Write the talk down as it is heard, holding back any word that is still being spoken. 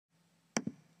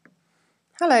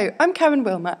Hello, I'm Karen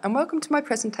Willmer and welcome to my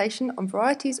presentation on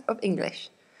varieties of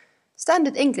English.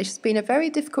 Standard English has been a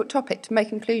very difficult topic to make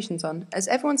conclusions on, as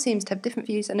everyone seems to have different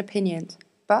views and opinions,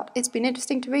 but it's been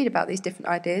interesting to read about these different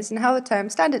ideas and how the term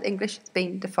Standard English has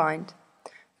been defined.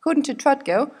 According to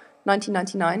Trudgill,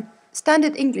 1999,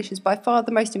 Standard English is by far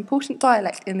the most important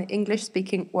dialect in the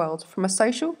English-speaking world from a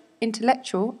social,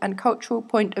 intellectual and cultural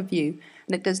point of view,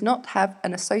 and it does not have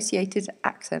an associated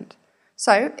accent.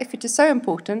 So, if it is so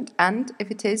important, and if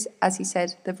it is, as he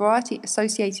said, the variety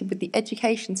associated with the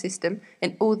education system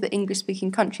in all the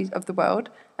English-speaking countries of the world,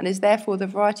 and is therefore the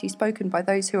variety spoken by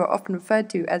those who are often referred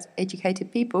to as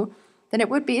educated people, then it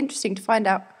would be interesting to find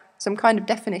out some kind of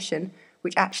definition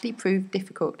which actually proved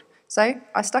difficult. So,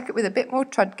 I stuck it with a bit more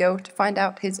Trudgill to find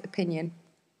out his opinion.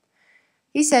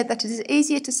 He said that it is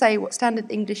easier to say what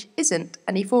Standard English isn't,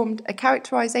 and he formed a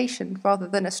characterisation rather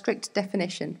than a strict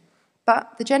definition.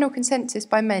 But the general consensus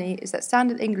by many is that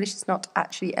Standard English is not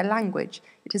actually a language.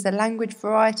 It is a language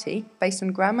variety based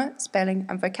on grammar, spelling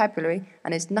and vocabulary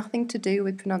and is nothing to do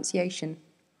with pronunciation.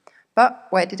 But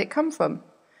where did it come from?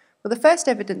 Well, the first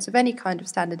evidence of any kind of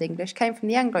Standard English came from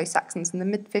the Anglo-Saxons in the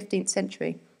mid-15th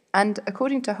century and,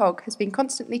 according to Hogg, has been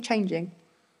constantly changing.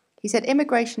 He said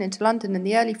immigration into London in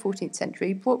the early 14th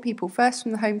century brought people first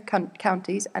from the home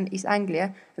counties and East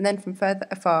Anglia and then from further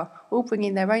afar, all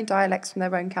bringing their own dialects from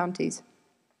their own counties.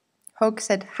 Hogg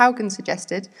said Haugen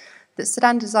suggested that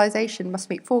standardisation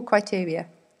must meet 4 criteria: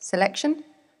 selection,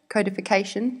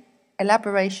 codification,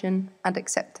 elaboration and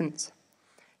acceptance.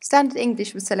 Standard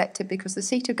English was selected because the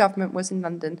seat of government was in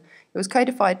London. It was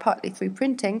codified partly through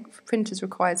printing, for printers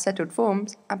required settled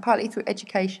forms, and partly through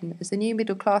education, as the new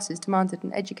middle classes demanded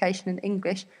an education in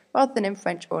English rather than in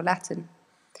French or Latin.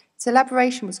 Its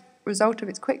elaboration was a result of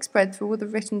its quick spread through all the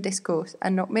written discourse,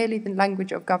 and not merely the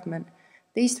language of government.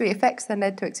 These 3 effects then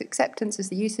led to its acceptance as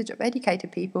the usage of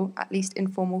educated people, at least in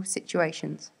formal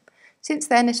situations. Since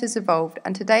then it has evolved,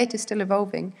 and today it is still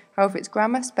evolving, however its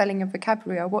grammar, spelling and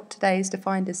vocabulary are what today is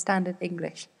defined as Standard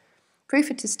English. Proof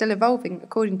it is still evolving,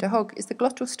 according to Hogg, is the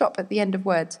glottal stop at the end of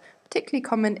words, particularly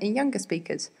common in younger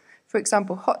speakers. For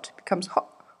example, hot becomes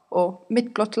hot, or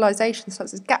mid-glottalisation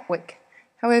such as Gatwick.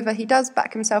 However, he does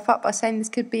back himself up by saying this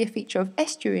could be a feature of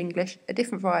estuary English, a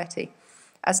different variety,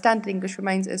 as Standard English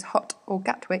remains as hot or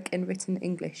Gatwick in written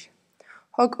English.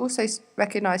 Hogg also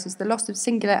recognises the loss of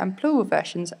singular and plural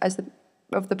versions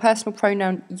of the personal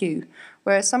pronoun you,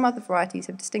 whereas some other varieties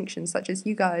have distinctions such as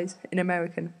you guys in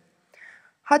American.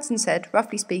 Hudson said,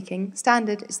 roughly speaking,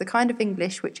 Standard is the kind of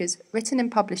English which is written in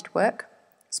published work,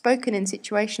 spoken in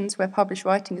situations where published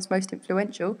writing is most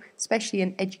influential, especially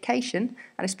in education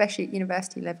and especially at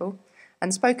university level,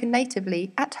 and spoken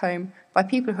natively at home by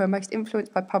people who are most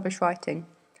influenced by published writing,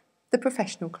 the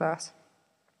professional class.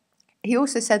 He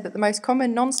also said that the most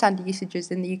common non-standard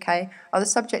usages in the UK are the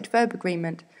subject-verb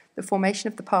agreement, the formation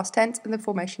of the past tense and the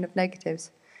formation of negatives.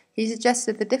 He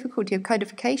suggested the difficulty of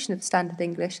codification of Standard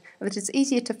English and that it's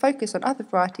easier to focus on other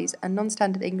varieties and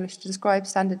non-standard English to describe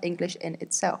Standard English in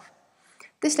itself.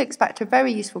 This links back to a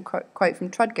very useful quote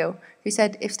from Trudgill, who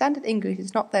said, if Standard English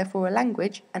is not therefore a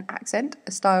language, an accent,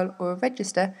 a style or a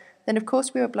register, then of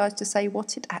course we are obliged to say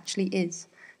what it actually is.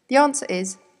 The answer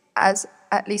is, as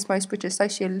at least most British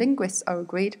sociolinguists are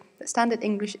agreed, that Standard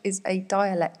English is a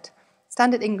dialect.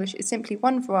 Standard English is simply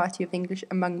one variety of English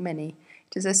among many.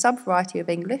 It is a sub-variety of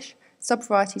English.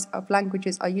 Sub-varieties of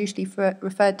languages are usually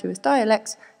referred to as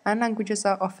dialects, and languages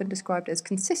are often described as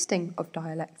consisting of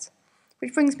dialects.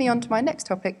 Which brings me on to my next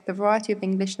topic, the variety of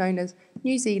English known as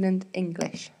New Zealand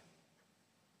English.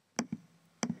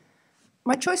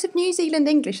 My choice of New Zealand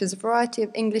English as a variety of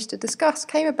English to discuss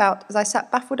came about as I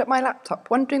sat baffled at my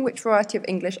laptop, wondering which variety of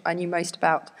English I knew most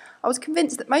about. I was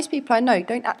convinced that most people I know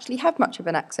don't actually have much of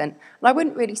an accent, and I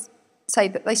wouldn't really say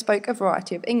that they spoke a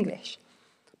variety of English.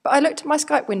 But I looked at my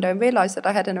Skype window and realised that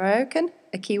I had an American,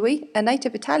 a Kiwi, a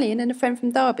native Italian and a friend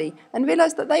from Derby, and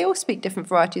realised that they all speak different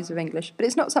varieties of English, but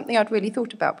it's not something I'd really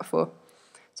thought about before.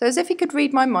 So as if he could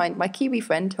read my mind, my Kiwi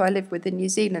friend, who I lived with in New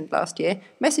Zealand last year,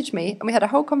 messaged me and we had a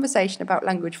whole conversation about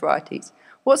language varieties.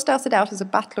 What started out as a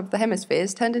battle of the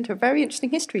hemispheres turned into a very interesting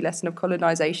history lesson of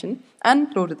colonisation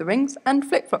and Lord of the Rings and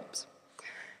flip-flops.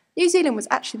 New Zealand was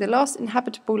actually the last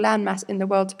inhabitable landmass in the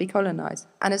world to be colonised,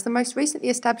 and as the most recently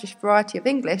established variety of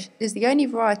English, it is the only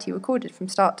variety recorded from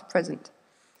start to present.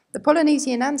 The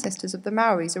Polynesian ancestors of the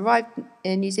Maoris arrived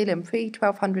in New Zealand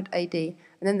pre-1200 AD,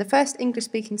 and then the first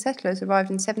English-speaking settlers arrived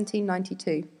in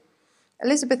 1792.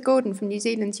 Elizabeth Gordon from New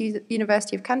Zealand's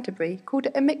University of Canterbury called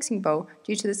it a mixing bowl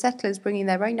due to the settlers bringing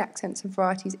their own accents and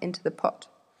varieties into the pot.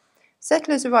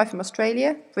 Settlers arrived from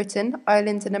Australia, Britain,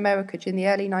 Ireland and America during the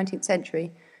early 19th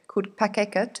century, called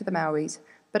Pakeka to the Maoris.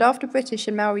 But after British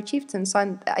and Maori chieftains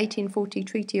signed the 1840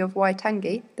 Treaty of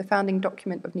Waitangi, the founding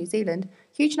document of New Zealand,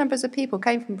 huge numbers of people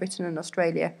came from Britain and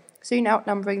Australia, soon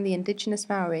outnumbering the indigenous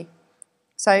Maori.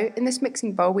 So, in this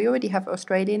mixing bowl, we already have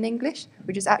Australian English,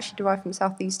 which is actually derived from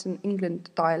southeastern England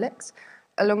dialects,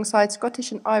 alongside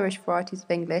Scottish and Irish varieties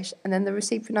of English, and then the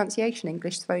received pronunciation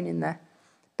English thrown in there.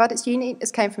 But its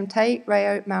uniqueness came from Te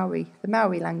Reo Maori, the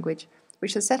Maori language,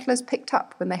 which the settlers picked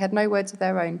up when they had no words of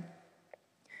their own.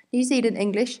 New Zealand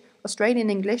English,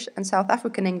 Australian English, and South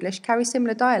African English carry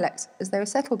similar dialects as they were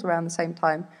settled around the same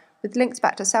time, with links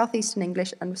back to southeastern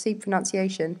English and received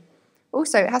pronunciation.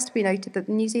 Also, it has to be noted that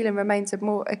New Zealand remains a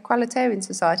more egalitarian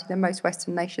society than most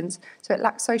Western nations, so it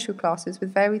lacks social classes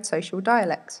with varied social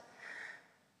dialects.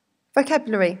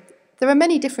 Vocabulary. There are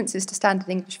many differences to standard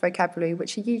English vocabulary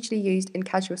which are usually used in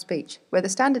casual speech, where the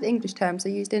standard English terms are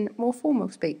used in more formal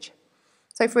speech.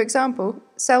 So, for example,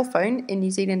 cell phone in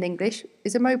New Zealand English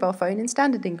is a mobile phone in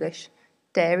standard English.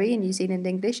 Dairy in New Zealand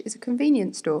English is a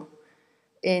convenience store.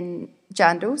 In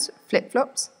jandals,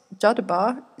 flip-flops,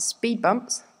 joddabar, speed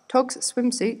bumps, togs,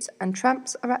 swimsuits, and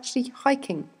tramps are actually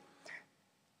hiking.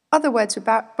 Other words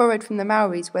were borrowed from the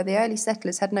Maoris, where the early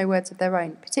settlers had no words of their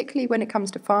own, particularly when it comes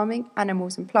to farming,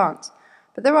 animals, and plants.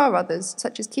 But there are others,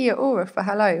 such as kia ora for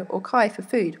hello or kai for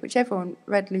food, which everyone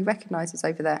readily recognises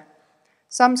over there.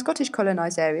 Some Scottish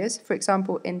colonised areas, for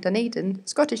example in Dunedin,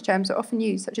 Scottish terms are often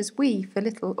used, such as wee for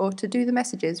little or to do the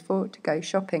messages for to go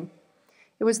shopping.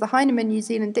 It was the Heinemann New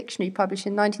Zealand Dictionary published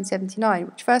in 1979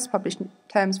 which first published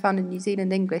terms found in New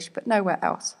Zealand English but nowhere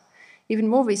else. Even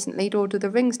more recently, Lord of the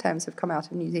Rings terms have come out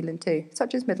of New Zealand too,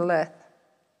 such as Middle Earth.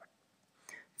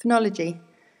 Phonology.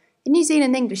 In New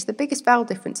Zealand English, the biggest vowel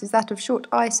difference is that of short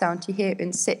I sound you hear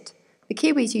in sit. The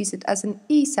Kiwis use it as an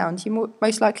E sound you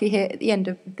most likely hear at the end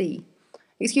of the.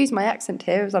 Excuse my accent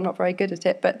here, as I'm not very good at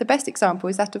it, but the best example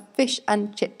is that of fish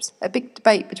and chips, a big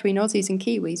debate between Aussies and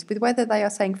Kiwis with whether they are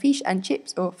saying fish and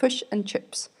chips or fish and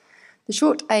chips. The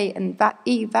short A and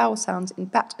E vowel sounds in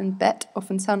bat and bet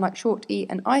often sound like short E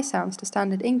and I sounds to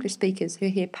standard English speakers who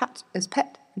hear pat as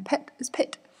pet and pet as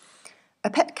pit. A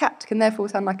pet cat can therefore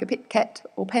sound like a pit ket,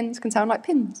 or pens can sound like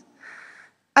pins.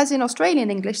 As in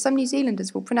Australian English, some New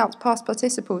Zealanders will pronounce past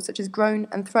participles such as grown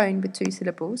and thrown with 2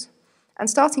 syllables. And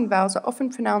starting vowels are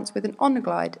often pronounced with an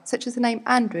on-glide, such as the name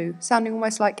Andrew, sounding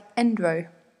almost like endro.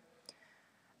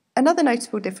 Another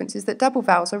notable difference is that double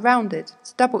vowels are rounded.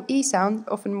 So double E sounds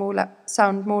often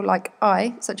sound more like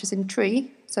I, such as in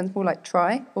tree, sounds more like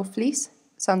try, or fleece,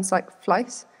 sounds like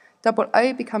flice. Double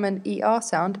O become an ER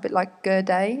sound, a bit like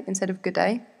day instead of good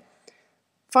day.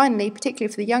 Finally,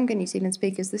 particularly for the younger New Zealand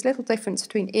speakers, there's little difference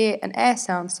between ear and air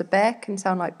sounds, so bear can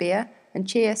sound like beer, and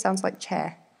cheer sounds like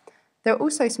chair. There are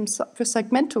also some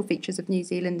segmental features of New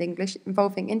Zealand English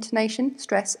involving intonation,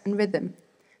 stress, and rhythm.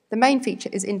 The main feature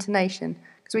is intonation,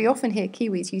 because we often hear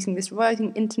Kiwis using this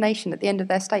rising intonation at the end of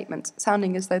their statements,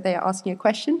 sounding as though they are asking a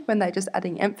question when they're just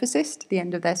adding emphasis to the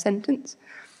end of their sentence.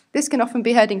 This can often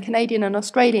be heard in Canadian and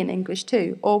Australian English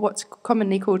too, or what's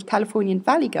commonly called Californian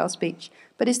Valley Girl speech,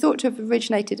 but is thought to have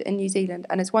originated in New Zealand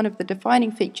and is one of the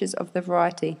defining features of the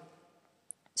variety.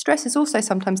 Stress is also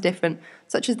sometimes different,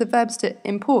 such as the verbs to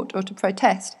import or to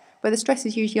protest, where the stress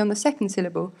is usually on the second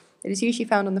syllable. It is usually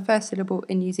found on the first syllable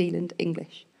in New Zealand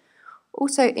English.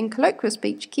 Also, in colloquial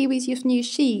speech, Kiwis often use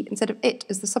she instead of it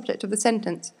as the subject of the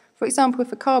sentence. For example,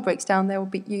 if a car breaks down, they will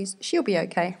use she'll be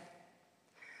okay.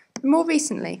 More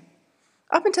recently,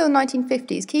 up until the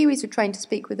 1950s, Kiwis were trained to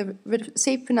speak with a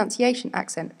received pronunciation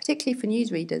accent, particularly for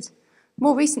newsreaders.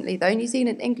 More recently, though, New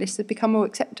Zealand English has become more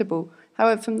acceptable.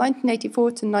 However, from 1984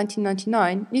 to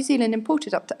 1999, New Zealand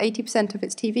imported up to 80% of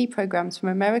its TV programmes from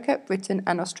America, Britain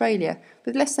and Australia,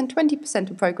 with less than 20%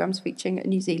 of programmes featuring a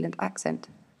New Zealand accent.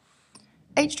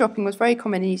 H-dropping was very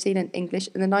common in New Zealand English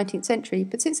in the 19th century,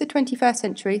 but since the 21st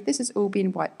century, this has all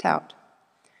been wiped out.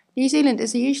 New Zealand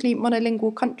is a usually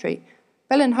monolingual country.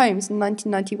 Bell and Holmes in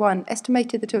 1991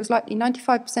 estimated that it was likely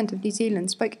 95% of New Zealand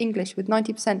spoke English with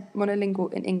 90%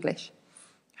 monolingual in English.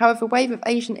 However, a wave of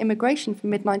Asian immigration from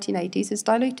mid-1980s has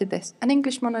diluted this, and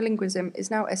English monolingualism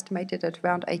is now estimated at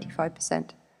around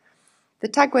 85%. The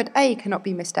tag word a cannot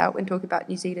be missed out when talking about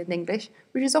New Zealand English,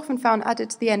 which is often found added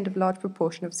to the end of a large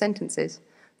proportion of sentences.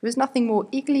 There is nothing more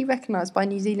eagerly recognised by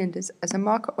New Zealanders as a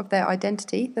marker of their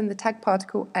identity than the tag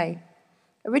particle a.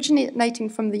 Originating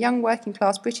from the young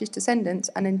working-class British descendants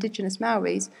and indigenous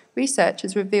Maoris, research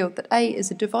has revealed that a is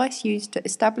a device used to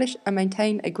establish and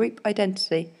maintain a group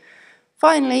identity.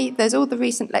 Finally, there's all the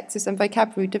recent lexis and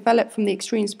vocabulary developed from the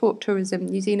extreme sport tourism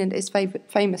New Zealand is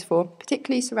famous for,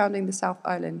 particularly surrounding the South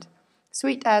Island.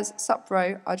 Sweet as, sup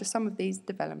bro are just some of these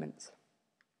developments.